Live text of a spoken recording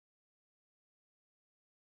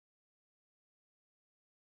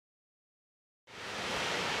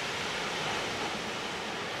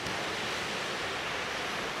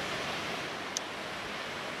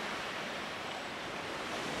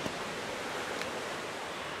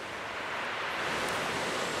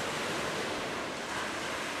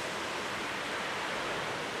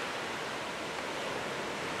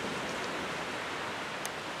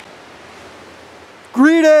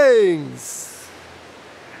Greetings!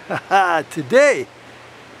 Today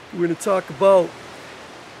we're going to talk about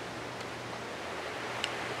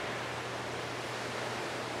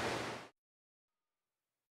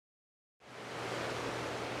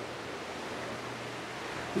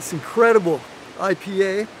this incredible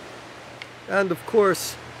IPA, and of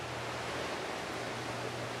course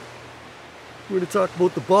we're going to talk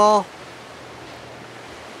about the ball.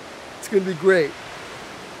 It's going to be great.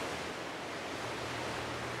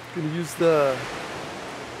 Going to use the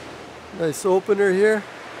nice opener here.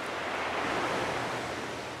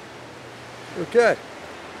 Okay,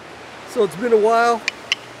 so it's been a while.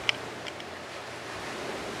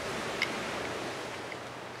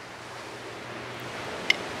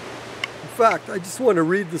 In fact, I just want to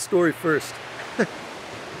read the story first.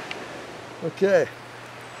 Okay.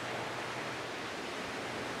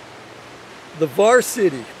 The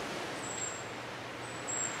Varsity.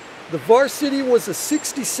 The Varsity was a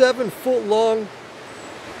 67-foot long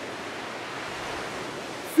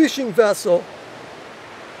fishing vessel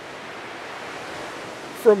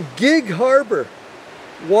from Gig Harbor,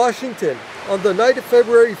 Washington, on the night of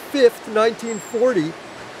February 5th, 1940.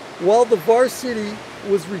 While the Varsity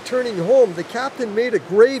was returning home, the captain made a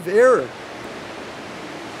grave error.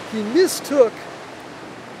 He mistook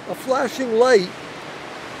a flashing light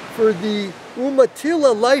for the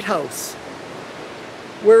Umatilla Lighthouse,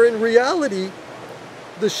 where in reality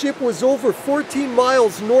the ship was over 14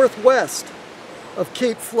 miles northwest of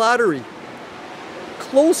Cape Flattery,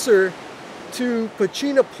 closer to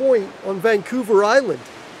Pachina Point on Vancouver Island.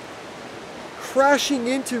 Crashing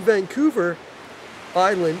into Vancouver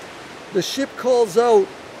Island, the ship calls out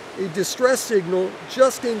a distress signal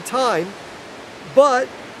just in time, but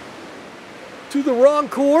to the wrong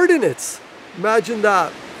coordinates. Imagine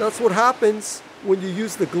that. That's what happens when you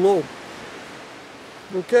use the globe.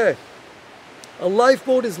 Okay, a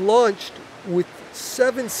lifeboat is launched with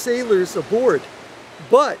 7 sailors aboard,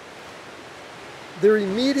 but they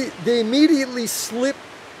immediately slip,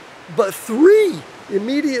 but 3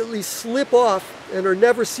 immediately slip off and are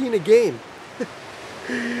never seen again.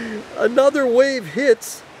 Another wave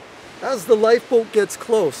hits as the lifeboat gets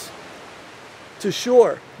close to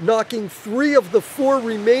shore, knocking 3 of the 4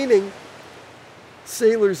 remaining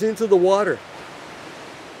sailors into the water.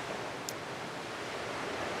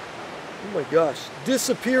 Oh my gosh,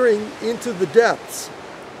 disappearing into the depths.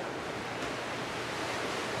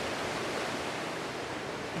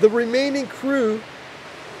 The remaining crew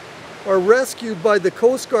are rescued by the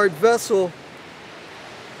Coast Guard vessel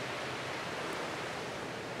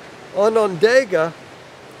Onondaga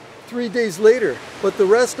 3 days later, but the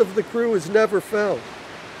rest of the crew is never found.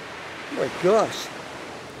 Oh my gosh.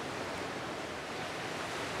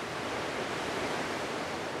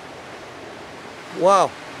 Wow.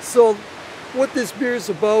 So what this beer is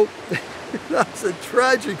about, that's a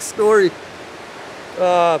tragic story.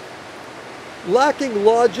 Lacking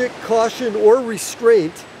logic, caution, or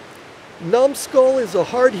restraint, Numbskull is a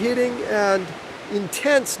hard-hitting and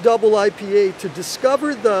intense double IPA. To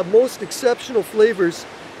discover the most exceptional flavors,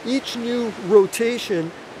 each new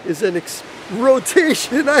rotation is an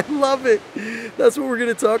rotation, I love it. That's what we're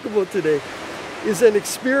going to talk about today, is an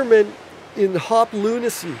experiment in hop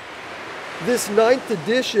lunacy. This 9th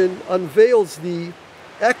edition unveils the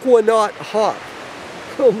Equinox hop.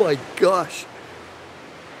 Oh my gosh.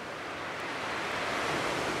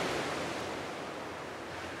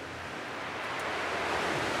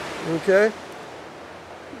 Okay.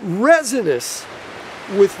 Resinous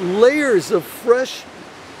with layers of fresh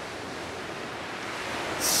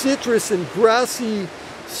citrus and grassy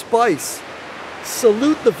spice.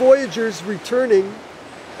 Salute the voyagers returning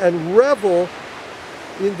and revel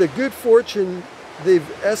in the good fortune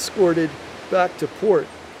they've escorted back to port.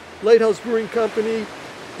 Lighthouse Brewing Company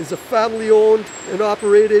is a family-owned and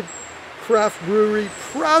operated craft brewery,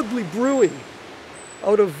 proudly brewing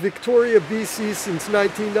out of Victoria, BC since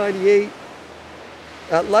 1998.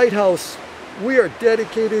 At Lighthouse, we are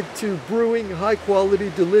dedicated to brewing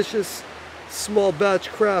high-quality, delicious, small-batch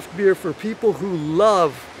craft beer for people who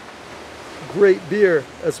love great beer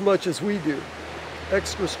as much as we do.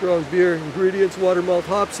 Extra strong beer, ingredients, water, malt,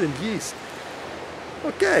 hops, and yeast.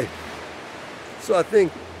 Okay, so I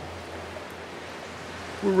think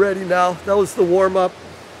we're ready now. That was the warm-up.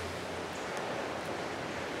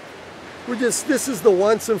 This is the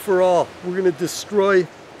once and for all. We're going to destroy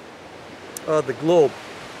the globe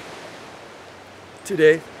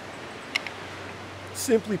today.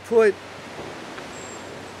 Simply put,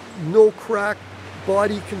 no crack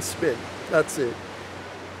body can spin. That's it.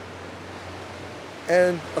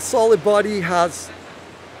 And a solid body has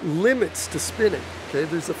limits to spinning. Okay,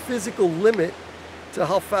 there's a physical limit to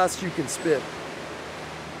how fast you can spin.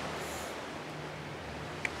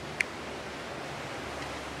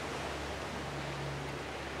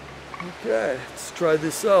 Okay, let's try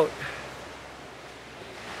this out.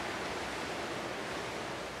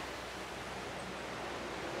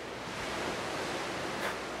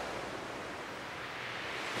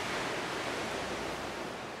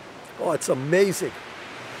 Oh, it's amazing.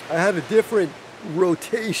 I had a different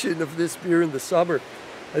rotation of this beer in the summer.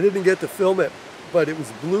 I didn't get to film it, but it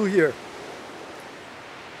was blue here.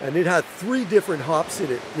 And it had 3 different hops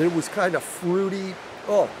in it. And it was kind of fruity.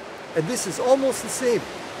 Oh, and this is almost the same.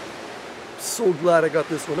 So glad I got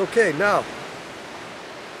this one. Okay, now.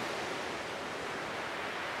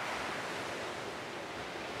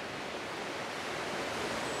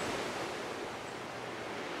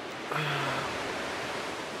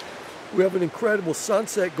 We have an incredible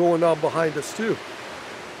sunset going on behind us too.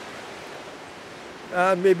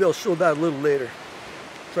 And maybe I'll show that a little later.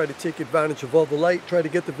 Try to take advantage of all the light. Try to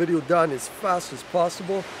get the video done as fast as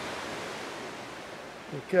possible.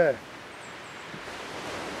 Okay.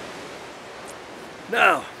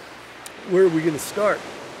 Now, where are we going to start?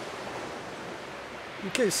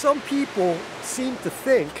 Okay, some people seem to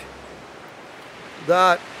think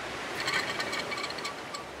that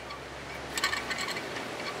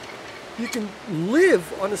you can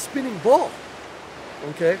live on a spinning ball,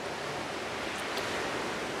 okay?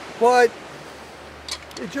 But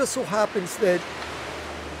it just so happens that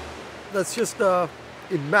that's just an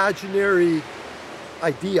imaginary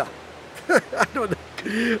idea. I don't know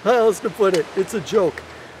how else to put it. It's a joke.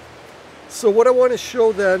 So what I want to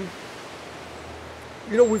show then,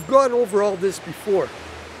 you know, we've gone over all this before.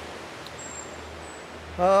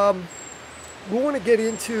 We want to get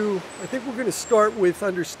into, I think we're going to start with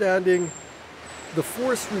understanding the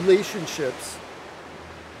force relationships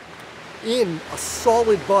in a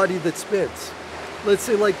solid body that spins. Let's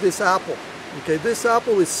say like this apple. Okay, this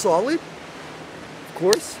apple is solid, of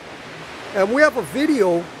course. And we have a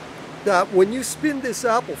video that when you spin this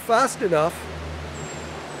apple fast enough,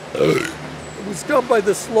 it was done by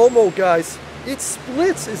the slow-mo guys, it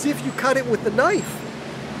splits as if you cut it with a knife.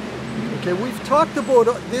 Okay, we've talked about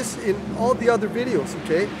this in all the other videos,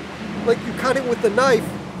 okay? Like you cut it with a knife,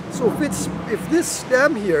 so if this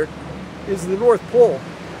stem here is the North Pole,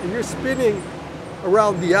 and you're spinning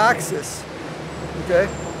around the axis, okay?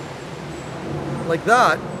 Like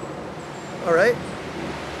that, all right?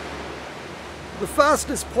 The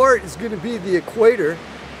fastest part is going to be the equator,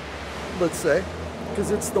 let's say,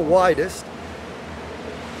 because it's the widest.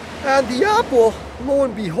 And the apple, lo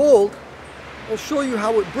and behold, I'll show you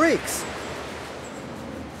how it breaks.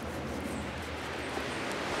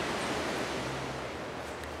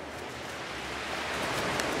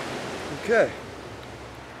 Okay.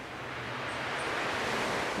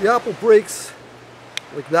 The apple breaks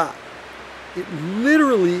like that. It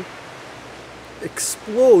literally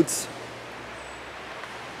explodes.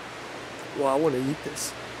 Well, I want to eat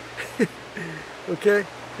this. Okay?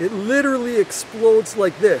 It literally explodes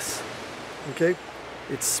like this. Okay?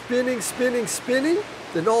 It's spinning, spinning, spinning,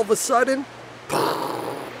 then all of a sudden,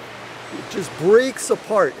 it just breaks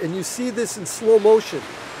apart. And you see this in slow motion.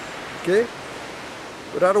 Okay?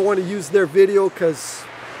 But I don't want to use their video because,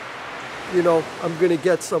 you know, I'm going to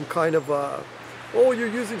get some kind of, oh, you're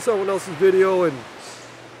using someone else's video, and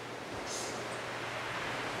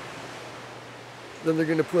then they're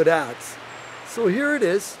going to put ads. So here it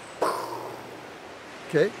is.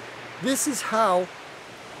 Okay? This is how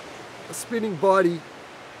a spinning body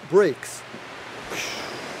breaks.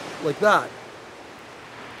 Like that.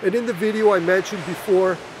 And in the video I mentioned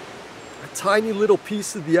before, a tiny little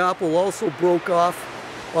piece of the apple also broke off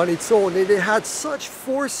on its own, and it had such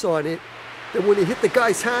force on it that when it hit the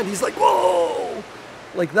guy's hand, he's like, whoa!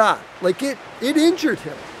 Like that. Like it injured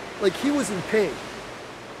him. Like he was in pain.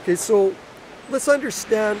 Okay, so let's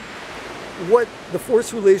understand what the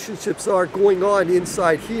force relationships are going on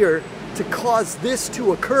inside here to cause this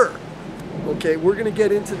to occur. Okay, we're going to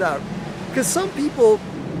get into that. Because some people,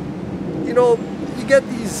 you know, you get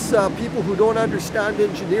these people who don't understand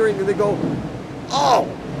engineering and they go, oh,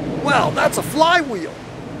 well, that's a flywheel.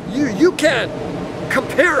 You can't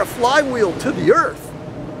compare a flywheel to the earth.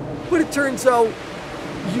 But it turns out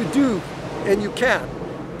you do, and you can.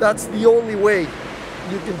 That's the only way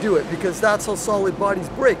you can do it, because that's how solid bodies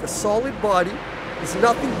break. A solid body is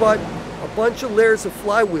nothing but a bunch of layers of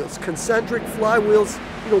flywheels, concentric flywheels,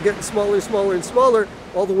 you know, getting smaller and smaller and smaller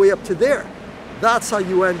all the way up to there. That's how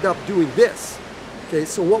you end up doing this. Okay,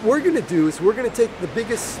 so what we're going to do is we're going to take the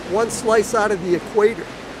biggest one slice out of the equator.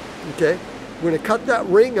 Okay, we're going to cut that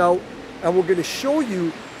ring out, and we're going to show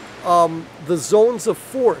you the zones of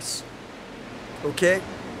force okay,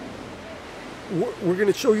 we're going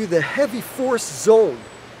to show you the heavy force zone,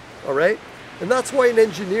 all right? And that's why in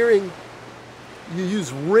engineering you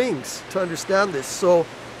use rings to understand this. So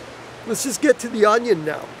let's just get to the onion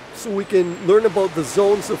now so we can learn about the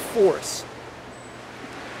zones of force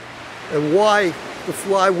and why the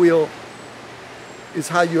flywheel is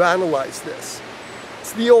how you analyze this.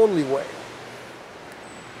 It's the only way.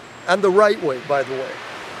 And the right way, by the way.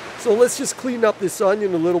 So let's just clean up this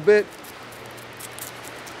onion a little bit.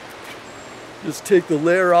 Just take the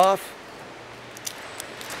layer off.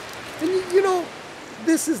 And you know,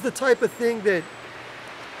 this is the type of thing that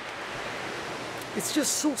it's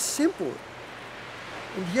just so simple.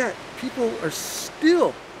 And yet, people are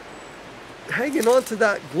still hanging on to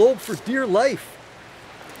that globe for dear life,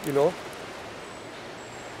 you know.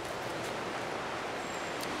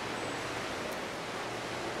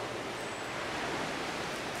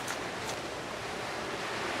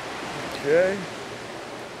 Okay.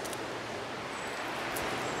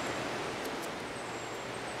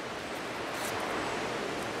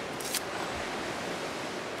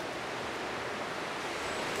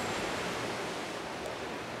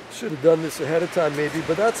 Should have done this ahead of time maybe,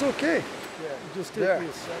 but that's okay. Yeah, just take me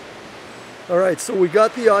a second. All right, so we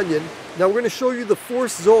got the onion. Now we're going to show you the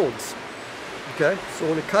force zones. Okay, so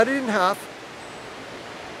we're going to cut it in half.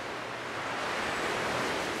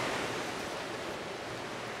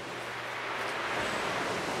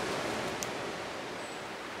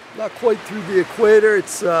 Not quite through the equator.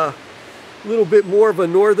 It's a little bit more of a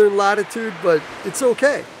northern latitude, but it's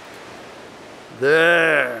okay.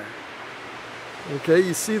 There. Okay,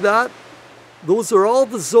 you see that? Those are all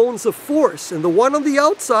the zones of force. And the one on the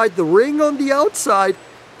outside, the ring on the outside,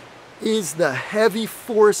 is the heavy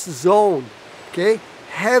force zone. Okay?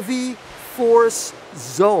 Heavy force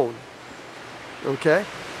zone. Okay?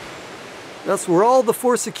 That's where all the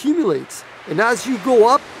force accumulates. And as you go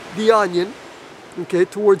up the onion, okay,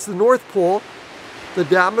 towards the North Pole, the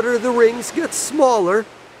diameter of the rings gets smaller.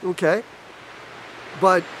 Okay?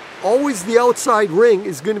 But always the outside ring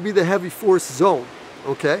is going to be the heavy force zone,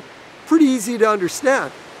 okay? Pretty easy to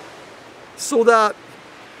understand. So that,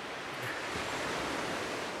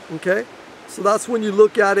 okay? So that's when you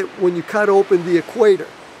look at it, when you cut open the equator,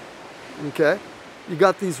 okay? You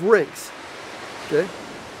got these rings, okay?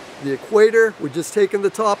 The equator, we're just taking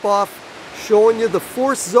the top off, showing you the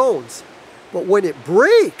force zones. But when it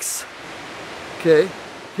breaks, okay,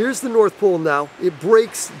 here's the North Pole now, it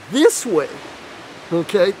breaks this way.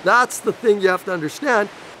 Okay, that's the thing you have to understand.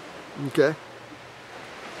 Okay,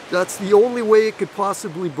 that's the only way it could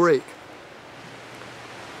possibly break.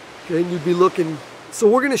 Okay, and you'd be looking, so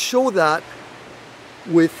we're going to show that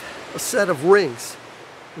with a set of rings.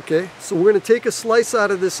 Okay, so we're going to take a slice out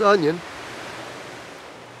of this onion,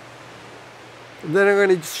 and then I'm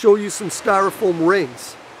going to show you some styrofoam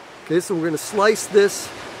rings. Okay, so we're going to slice this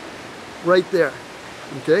right there.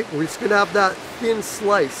 Okay, we're just going to have that thin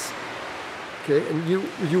slice. Okay, and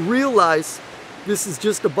you realize this is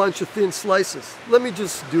just a bunch of thin slices. Let me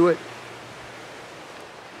just do it.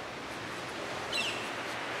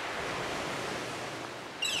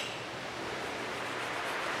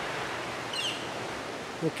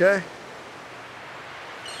 Okay.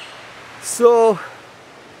 So,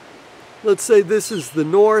 let's say this is the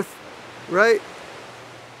north, right?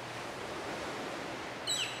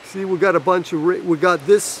 See, we got a bunch of, we got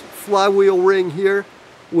this flywheel ring here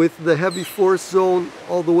with the heavy force zone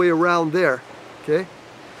all the way around there, okay?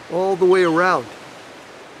 All the way around.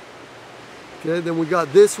 Okay, then we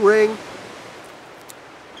got this ring.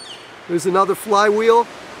 There's another flywheel.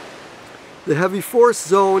 The heavy force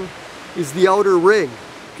zone is the outer ring.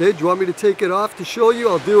 Okay, do you want me to take it off to show you?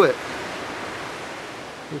 I'll do it.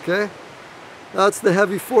 Okay, that's the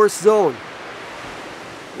heavy force zone.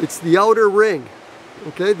 It's the outer ring.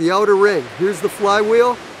 Okay, the outer ring. Here's the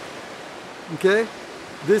flywheel. Okay.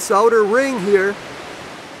 This outer ring here,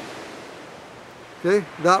 okay,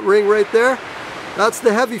 that ring right there, that's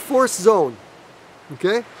the heavy force zone,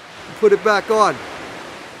 okay? Put it back on.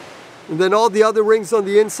 And then all the other rings on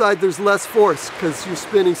the inside, there's less force because you're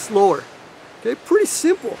spinning slower. Okay, pretty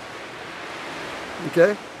simple,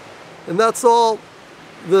 okay? And that's all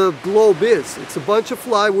the globe is. It's a bunch of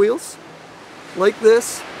flywheels, like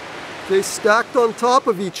this, okay, stacked on top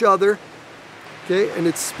of each other, okay, and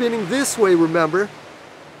it's spinning this way, remember?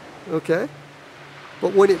 Okay,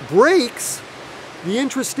 but when it breaks, the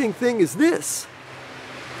interesting thing is this.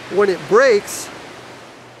 When it breaks,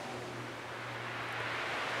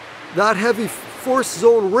 that heavy force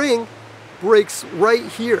zone ring breaks right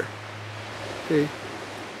here. Okay,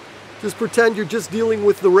 just pretend you're just dealing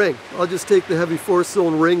with the ring. I'll just take the heavy force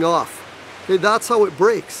zone ring off. Okay, that's how it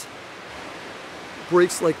breaks.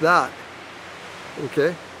 breaks like that.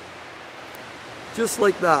 Okay? Just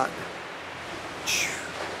like that.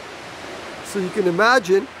 So you can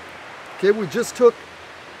imagine, okay, we just took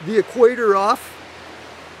the equator off.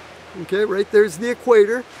 Okay, right there's the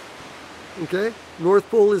equator. Okay, North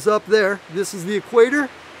Pole is up there. This is the equator.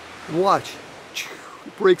 And watch,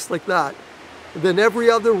 it breaks like that. And then every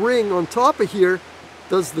other ring on top of here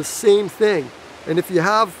does the same thing. And if you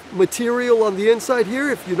have material on the inside here,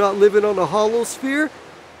 if you're not living on a hollow sphere,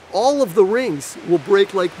 all of the rings will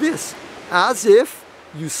break like this, as if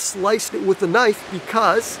you sliced it with a knife,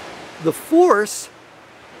 because the force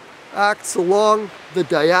acts along the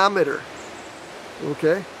diameter.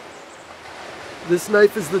 Okay? This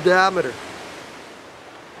knife is the diameter.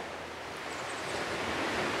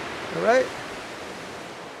 All right?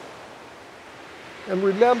 And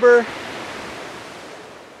remember,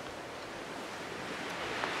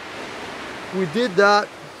 we did that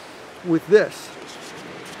with this.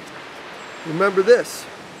 Remember this.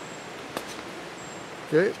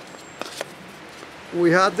 Okay?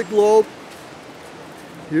 We had the globe.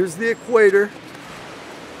 Here's the equator.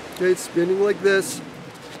 Okay, it's spinning like this.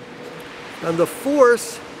 And the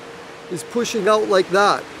force is pushing out like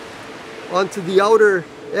that onto the outer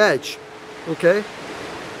edge. Okay?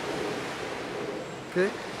 Okay?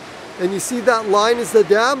 And you see that line is the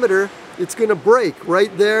diameter. It's going to break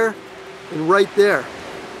right there and right there.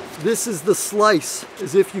 This is the slice,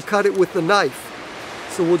 as if you cut it with a knife.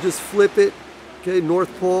 So we'll just flip it, okay,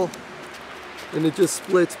 North Pole, and it just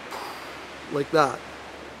splits like that.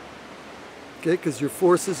 Okay, because your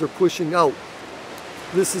forces are pushing out.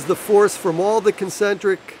 This is the force from all the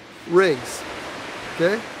concentric rings.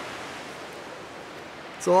 Okay?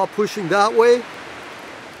 It's all pushing that way.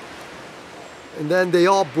 And then they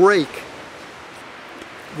all break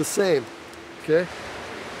the same. Okay?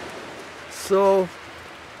 So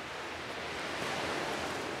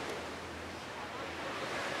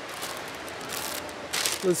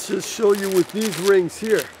let's just show you with these rings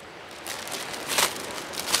here.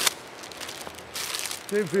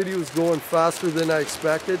 Okay, video is going faster than I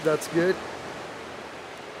expected. That's good.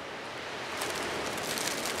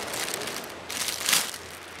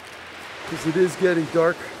 Because it is getting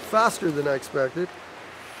dark faster than I expected.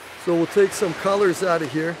 So we'll take some colors out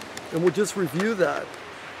of here and we'll just review that.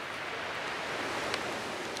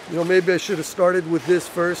 You know, maybe I should have started with this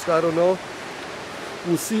first. I don't know.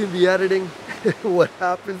 We'll see in the editing what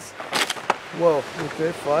happens. Whoa,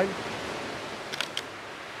 okay, fine.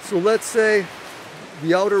 So let's say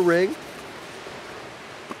the outer ring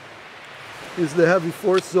is the heavy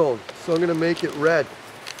force zone. So I'm going to make it red.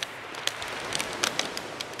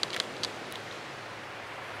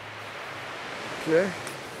 Okay.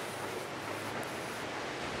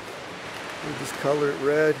 We'll just color it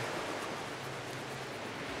red.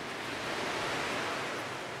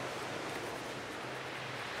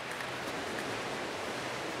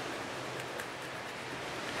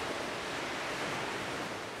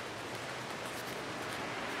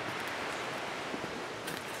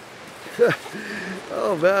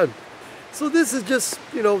 Oh man, so this is just,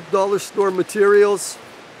 you know, dollar store materials.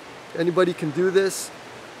 Anybody can do this.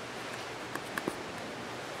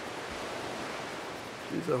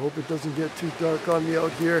 Jeez, I hope it doesn't get too dark on me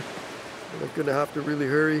out here. I'm gonna have to really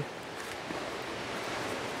hurry.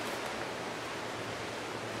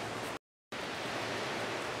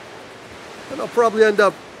 And I'll probably end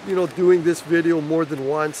up, you know, doing this video more than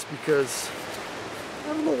once, because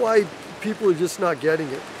I don't know why people are just not getting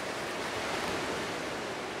it.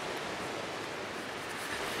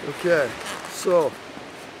 Okay, so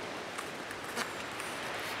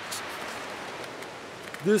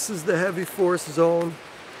this is the heavy force zone.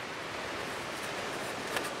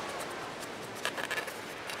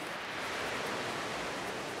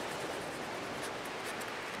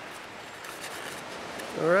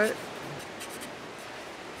 All right.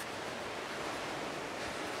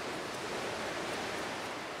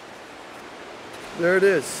 There it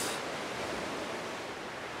is.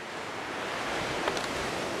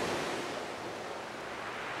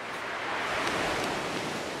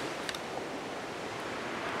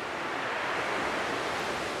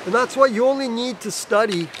 And that's why you only need to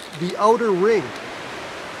study the outer ring,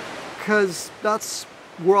 because that's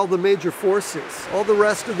where all the major force is. All the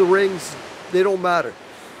rest of the rings, they don't matter.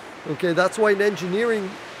 Okay, that's why in engineering,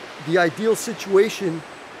 the ideal situation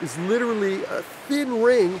is literally a thin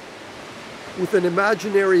ring with an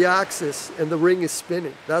imaginary axis and the ring is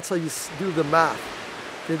spinning. That's how you do the math.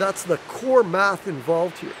 Okay, that's the core math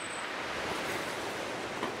involved here.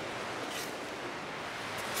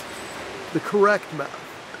 The correct math.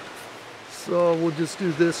 So we'll just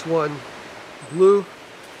do this one blue.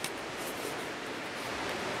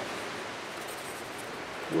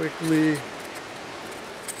 quickly.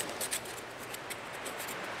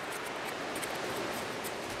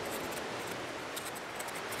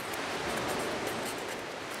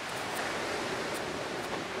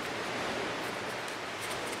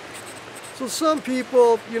 So some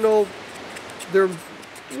people, you know,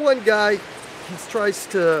 one guy, he tries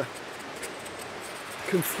to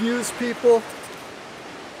confuse people.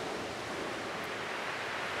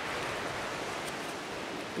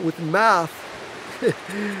 With math,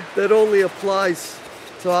 that only applies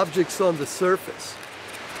to objects on the surface.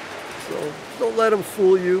 So don't let them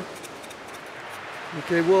fool you.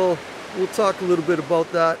 Okay, we'll talk a little bit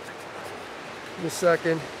about that in a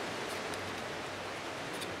second.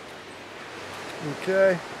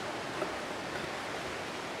 Okay.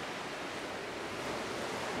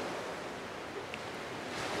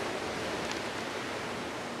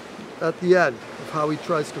 At the end of how he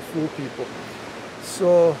tries to fool people.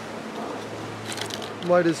 So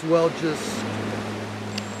might as well just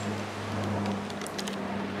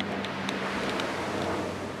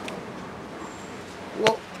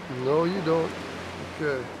well, no you don't.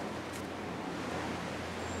 Okay.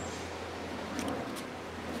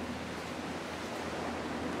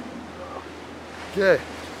 Okay.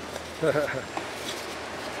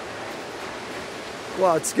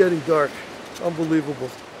 Wow, it's getting dark. Unbelievable.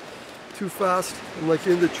 Too fast. I'm like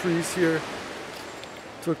in the trees here.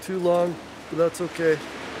 Took too long, but that's okay.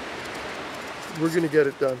 We're gonna get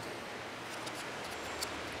it done.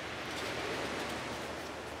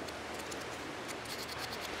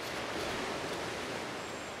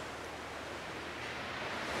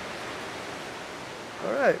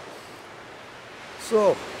 All right.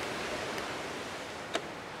 So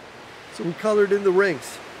we colored in the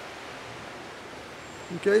rings.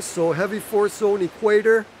 Okay, so heavy force zone,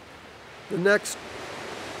 equator. The next,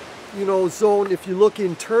 you know, zone, if you look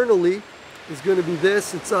internally, is going to be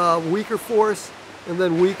this. It's a weaker force and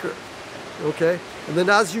then weaker. Okay, and then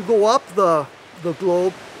as you go up the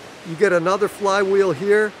globe, you get another flywheel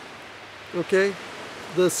here. Okay,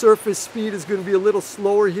 the surface speed is going to be a little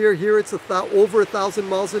slower here. Here it's over 1,000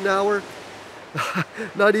 miles an hour.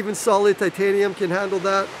 Not even solid titanium can handle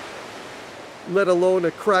that, let alone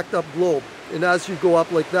a cracked up globe. And as you go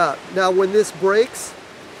up like that. Now when this breaks,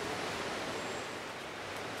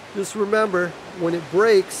 just remember, when it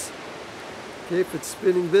breaks, okay, if it's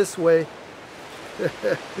spinning this way,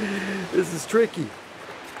 this is tricky.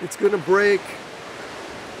 It's going to break.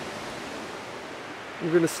 We're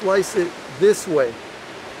going to slice it this way,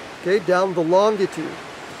 okay, down the longitude.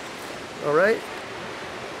 All right?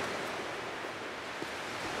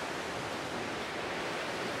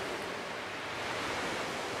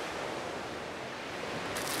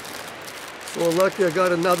 So lucky I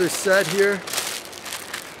got another set here.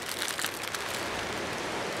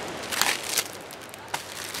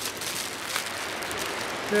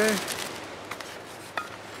 Okay.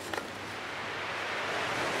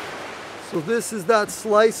 So this is that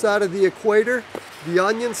slice out of the equator, the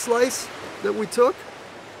onion slice that we took.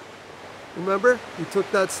 Remember? We took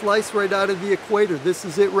that slice right out of the equator. This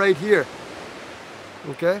is it right here.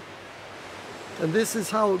 Okay? And this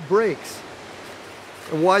is how it breaks.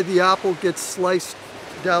 And why the apple gets sliced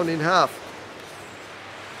down in half.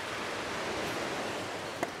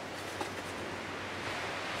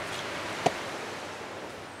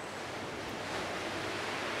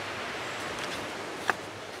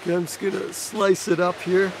 Okay, I'm just gonna slice it up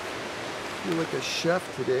here. I feel like a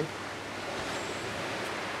chef today.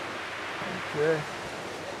 Okay.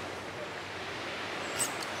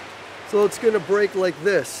 So it's gonna break like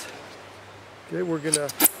this. Okay, we're gonna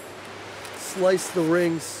slice the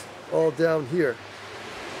rings all down here.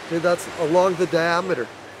 Okay, that's along the diameter.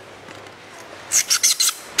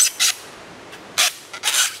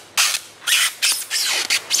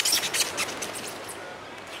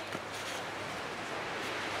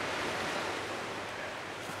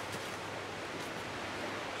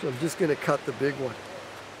 So I'm just going to cut the big one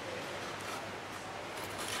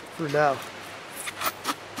for now.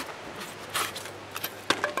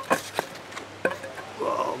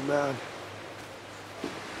 Oh man.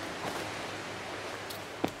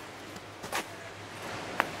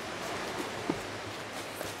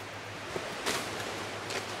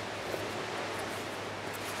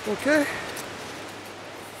 Okay.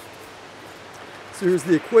 So here's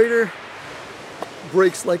the equator.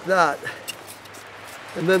 Breaks like that.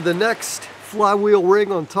 And then the next flywheel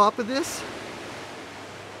ring on top of this,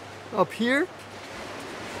 up here,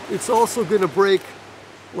 it's also going to break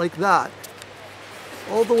like that.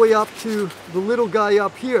 All the way up to the little guy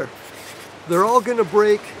up here. They're all going to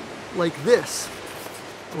break like this.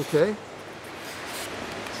 Okay?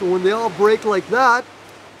 So when they all break like that,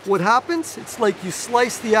 what happens? It's like you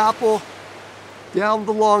slice the apple down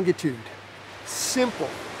the longitude. Simple.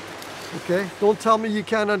 Okay? Don't tell me you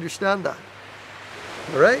can't understand that.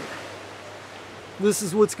 All right? This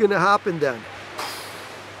is what's going to happen then.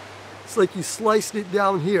 It's like you sliced it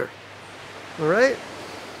down here. All right?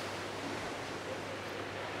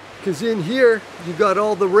 Because in here, you got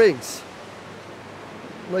all the rings.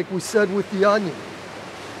 Like we said with the onion.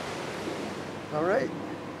 All right?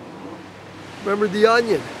 Remember the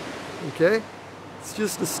onion, okay? It's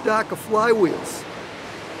just a stack of flywheels.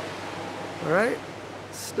 All right?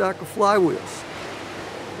 Stack of flywheels.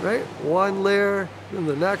 Right? One layer, then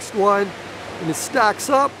the next one, and it stacks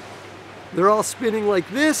up. They're all spinning like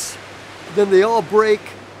this, then they all break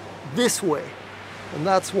this way. And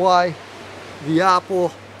that's why the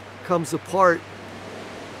apple comes apart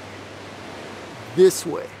this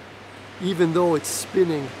way, even though it's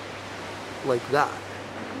spinning like that.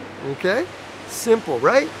 Okay? Simple,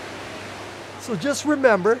 right? So just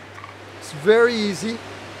remember, it's very easy.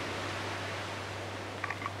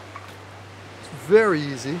 It's very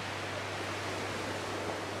easy.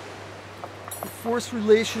 The force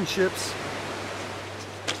relationships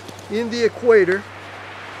in the equator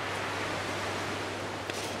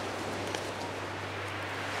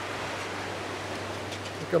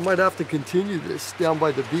I might have to continue this down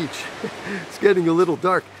by the beach. It's getting a little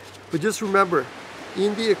dark. But just remember,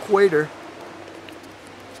 in the equator,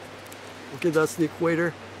 okay, that's the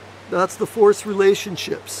equator, that's the force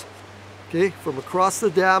relationships. Okay, from across the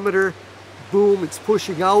diameter, boom, it's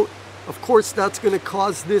pushing out. Of course, that's going to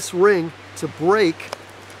cause this ring to break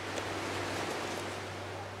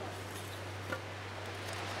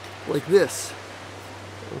like this.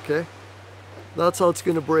 Okay, that's how it's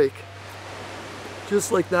going to break.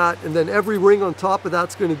 Just like that, and then every ring on top of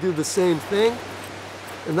that's going to do the same thing,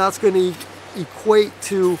 and that's going to equate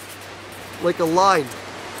to like a line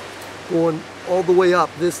going all the way up.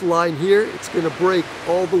 This line here, it's going to break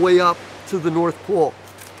all the way up to the North Pole.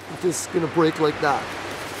 It's just going to break like that.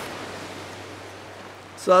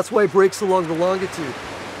 So that's why it breaks along the longitude.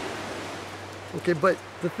 Okay, but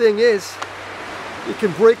the thing is, it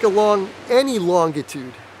can break along any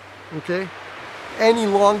longitude. Okay, any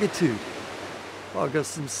longitude. Oh, I got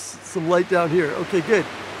some light down here. Okay, good.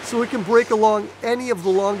 So it can break along any of the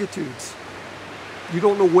longitudes. You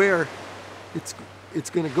don't know where it's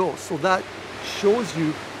going to go. So that shows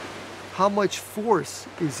you how much force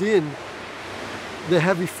is in the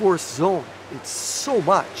heavy force zone. It's so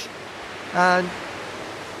much. And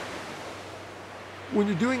when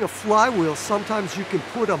you're doing a flywheel, sometimes you can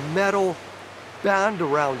put a metal band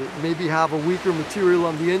around it, maybe have a weaker material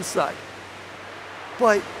on the inside.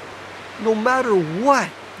 But no matter what,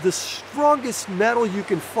 the strongest metal you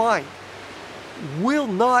can find will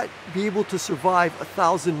not be able to survive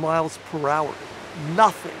 1,000 miles per hour.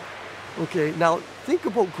 Nothing. Okay, now think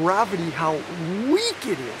about gravity, how weak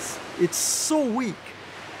it is. It's so weak.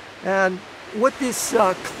 And what this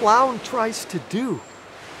clown tries to do,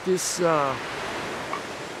 this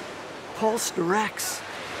Paulster X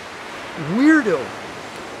weirdo,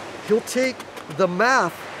 he'll take the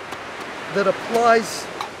math that applies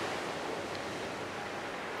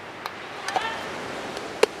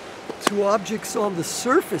to objects on the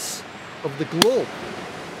surface of the globe,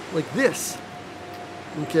 like this.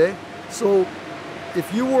 Okay, so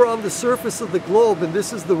if you were on the surface of the globe and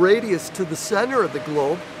this is the radius to the center of the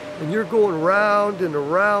globe, and you're going round and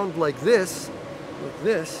around like this,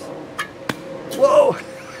 whoa!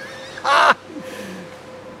 Ah!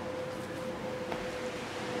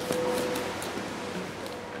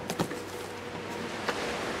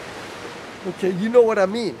 Okay, you know what I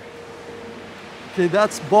mean. Okay,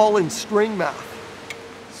 that's ball and string math.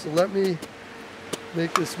 So let me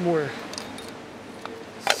make this more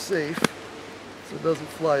safe so it doesn't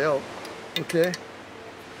fly out. Okay.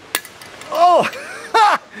 Oh!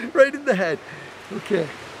 Right in the head. Okay.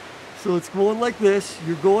 So it's going like this.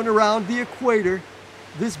 You're going around the equator.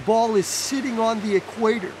 This ball is sitting on the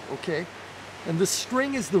equator, okay? And the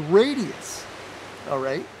string is the radius, all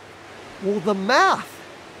right? Well, the math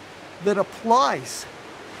that applies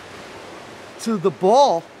to the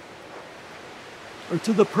ball, or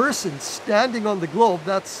to the person standing on the globe,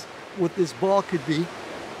 that's what this ball could be,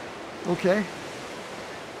 okay?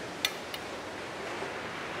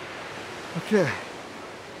 Okay.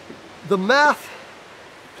 The math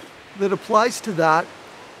that applies to that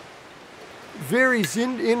varies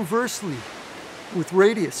inversely with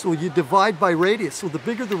radius. So you divide by radius. So the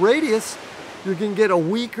bigger the radius, you're going to get a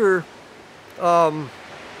weaker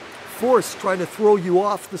force trying to throw you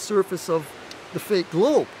off the surface of the fake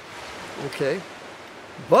globe. Okay,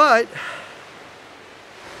 but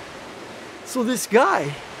so this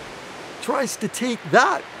guy, tries to take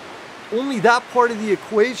that, only that part of the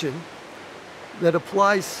equation that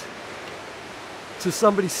applies to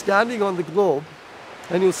somebody standing on the globe,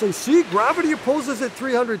 and he'll say, see, gravity opposes it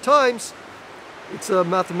 300 times. It's a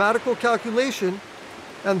mathematical calculation,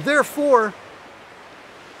 and therefore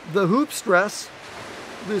the hoop stress,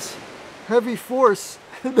 this heavy force,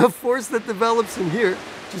 the force that develops in here,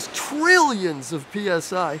 just trillions of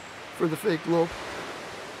psi for the fake globe,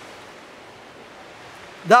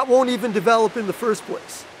 that won't even develop in the first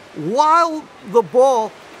place. While the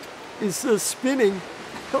ball is spinning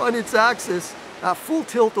on its axis at full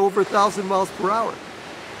tilt over 1,000 miles per hour.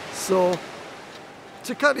 So,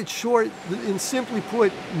 to cut it short, and simply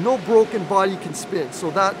put, no broken body can spin. So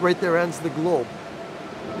that right there ends the globe.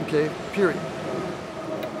 Okay, period.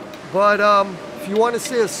 But if you want to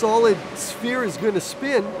say a solid sphere is going to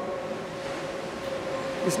spin,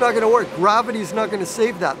 it's not going to work. Gravity is not going to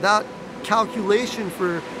save that. That calculation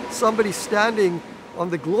for somebody standing on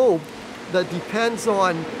the globe that depends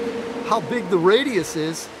on how big the radius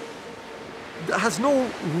is, that has no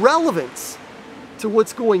relevance to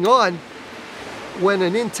what's going on when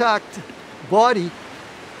an intact body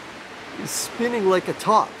is spinning like a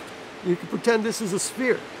top. You can pretend this is a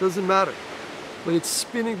sphere, doesn't matter. But it's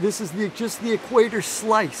spinning, this is just the equator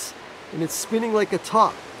slice, and it's spinning like a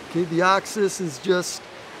top. Okay, the axis is just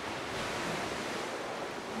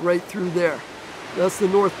right through there. That's the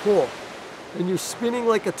North Pole. And you're spinning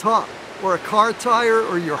like a top, or a car tire,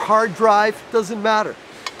 or your hard drive, doesn't matter.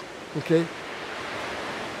 Okay?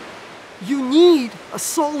 You need a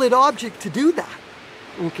solid object to do that.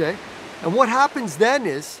 Okay? And what happens then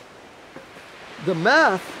is the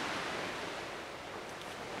math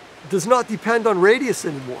does not depend on radius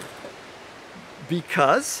anymore,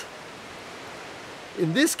 because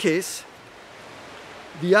in this case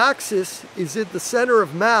the axis is at the center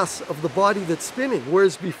of mass of the body that's spinning,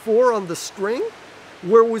 whereas before on the string,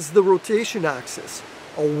 where was the rotation axis?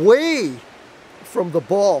 Away from the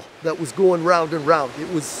ball that was going round and round.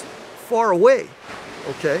 It was far away.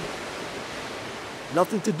 Okay?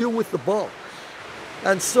 Nothing to do with the ball.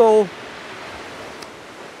 And so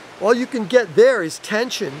all you can get there is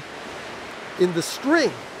tension in the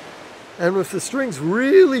string. And if the string's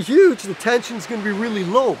really huge, the tension's going to be really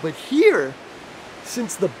low. But here,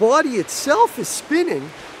 since the body itself is spinning,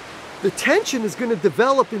 the tension is going to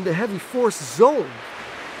develop in the heavy force zone.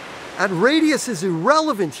 And radius is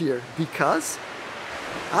irrelevant here, because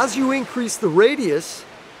as you increase the radius,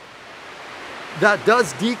 that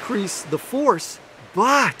does decrease the force,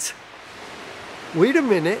 but wait a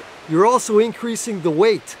minute, you're also increasing the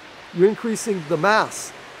weight. You're increasing the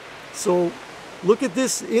mass. So look at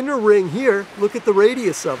this inner ring here. Look at the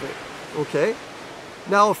radius of it. Okay?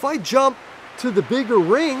 Now if I jump to the bigger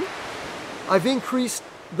ring, I've increased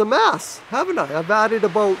the mass, haven't I? I've added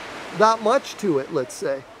about that much to it, let's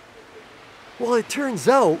say. Well, it turns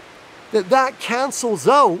out that that cancels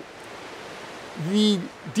out the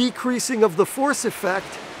decreasing of the force effect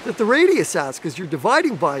that the radius has, because you're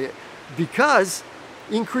dividing by it, because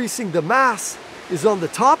increasing the mass is on the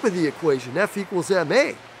top of the equation, F equals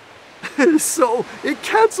ma. So it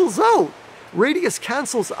cancels out. Radius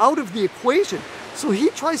cancels out of the equation. So he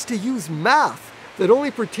tries to use math that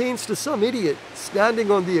only pertains to some idiot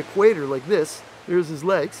standing on the equator like this. There's his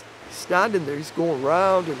legs. He's standing there. He's going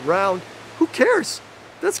round and round. Who cares?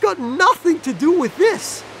 That's got nothing to do with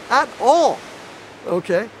this at all.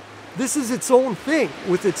 Okay? This is its own thing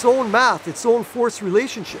with its own math, its own force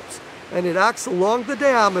relationships. And it acts along the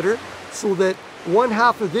diameter so that one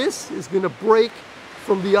half of this is going to break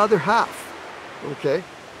from the other half. Okay?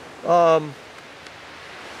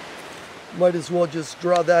 Might as well just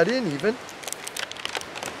draw that in even.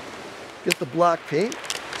 Get the black paint.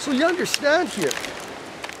 So you understand here,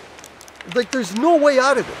 like there's no way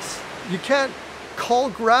out of this. You can't call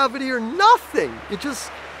gravity or nothing. It's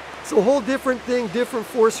a whole different thing, different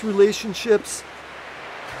force relationships.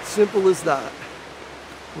 Simple as that.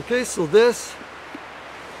 Okay, so this.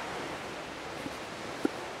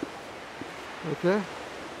 Okay.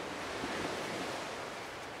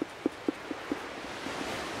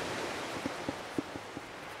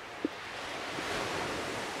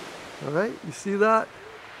 All right, you see that?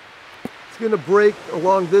 It's going to break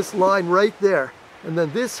along this line right there. And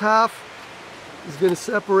then this half is going to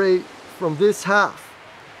separate from this half.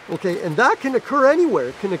 Okay, and that can occur anywhere.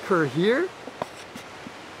 It can occur here.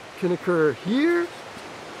 It can occur here.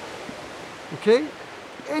 Okay,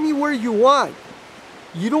 anywhere you want.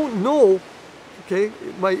 You don't know. Okay,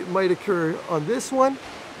 it might occur on this one.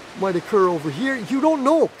 Might occur over here. You don't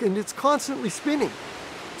know, and it's constantly spinning.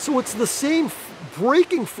 So it's the same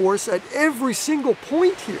braking force at every single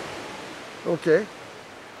point here. Okay.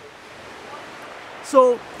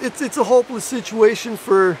 So it's a hopeless situation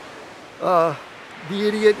for the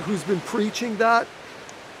idiot who's been preaching that.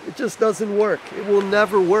 It just doesn't work. It will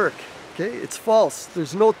never work. Okay, it's false.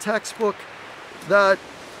 There's no textbook that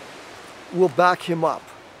will back him up.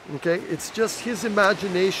 Okay, it's just his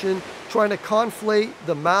imagination trying to conflate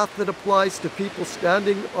the math that applies to people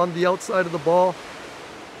standing on the outside of the ball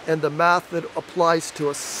and the math that applies to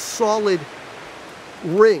a solid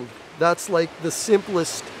ring. That's like the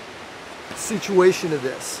simplest situation of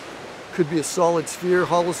this. Could be a solid sphere,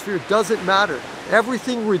 hollow sphere, doesn't matter.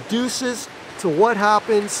 Everything reduces to what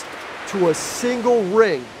happens to a single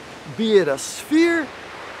ring. Be it a sphere,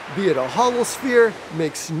 be it a hollow sphere,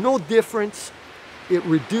 makes no difference. It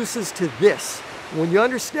reduces to this. When you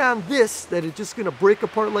understand this, that it's just gonna break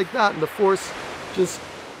apart like that and the force just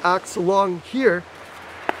acts along here,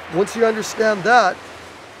 once you understand that,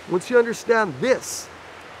 once you understand this,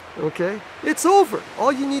 okay, it's over.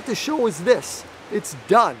 All you need to show is this. It's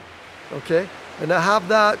done, okay? And I have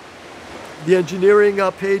that, the engineering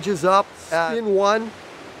pages up at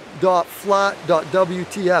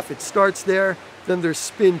spin1.flat.wtf. It starts there. Then there's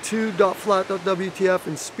spin2.flat.wtf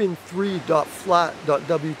and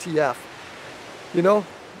spin3.flat.wtf. You know?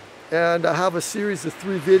 And I have a series of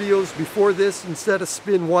 3 videos before this. Instead of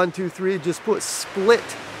spin 1, 2, 3, just put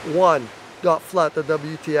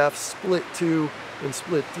split1.flat.wtf, split 2, and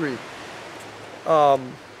split 3.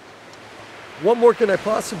 What more can I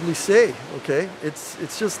possibly say? Okay?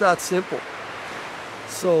 It's just that simple.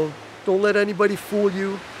 So don't let anybody fool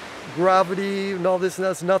you. Gravity and all this and that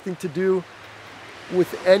has nothing to do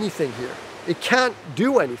with anything here. It can't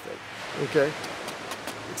do anything, okay?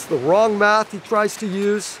 It's the wrong math he tries to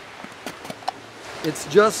use. It's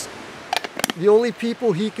just the only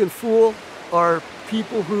people he can fool are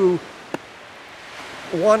people who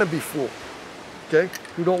want to be fooled, okay?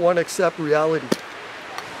 Who don't want to accept reality.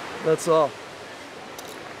 That's all,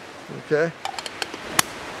 okay?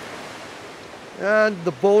 And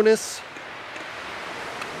the bonus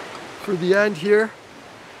for the end here,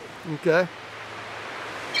 okay?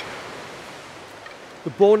 The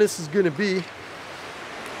bonus is going to be,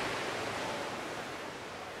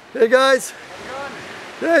 hey guys,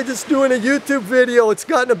 hey, just doing a YouTube video. It's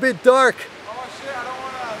gotten a bit dark. Oh shit, I don't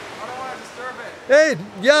want to disturb it. Hey,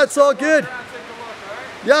 yeah, it's all good. Take a look,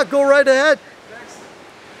 right? Yeah, go right ahead. Thanks.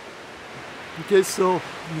 Okay, so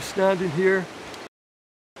you're standing here.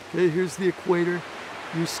 Okay, here's the equator.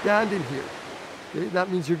 You're standing here. Okay, that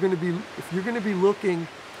means you're going to be, if you're going to be looking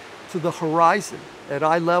to the horizon at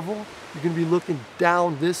eye level, you're going to be looking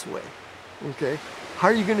down this way, okay? How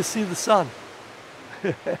are you going to see the sun?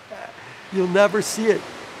 You'll never see it.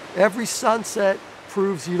 Every sunset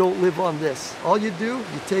proves you don't live on this. All you do,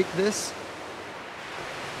 you take this,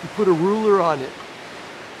 you put a ruler on it.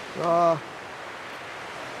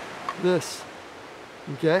 This,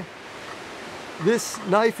 okay? This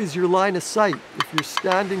knife is your line of sight. If you're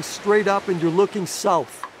standing straight up and you're looking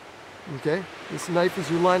south, okay? This knife is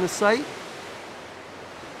your line of sight.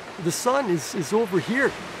 The sun is over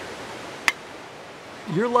here.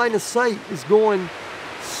 Your line of sight is going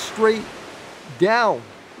straight down,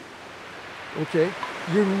 okay?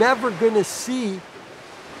 You're never gonna see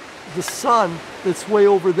the sun that's way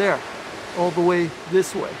over there, all the way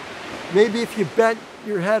this way. Maybe if you bent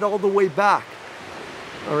your head all the way back,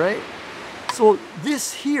 all right? So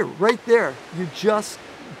this here, right there, you just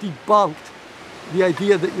debunked the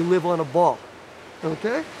idea that you live on a ball,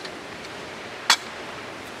 okay?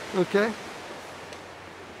 Okay?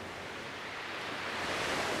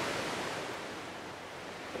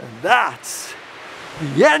 And that's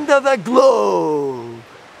the end of the globe.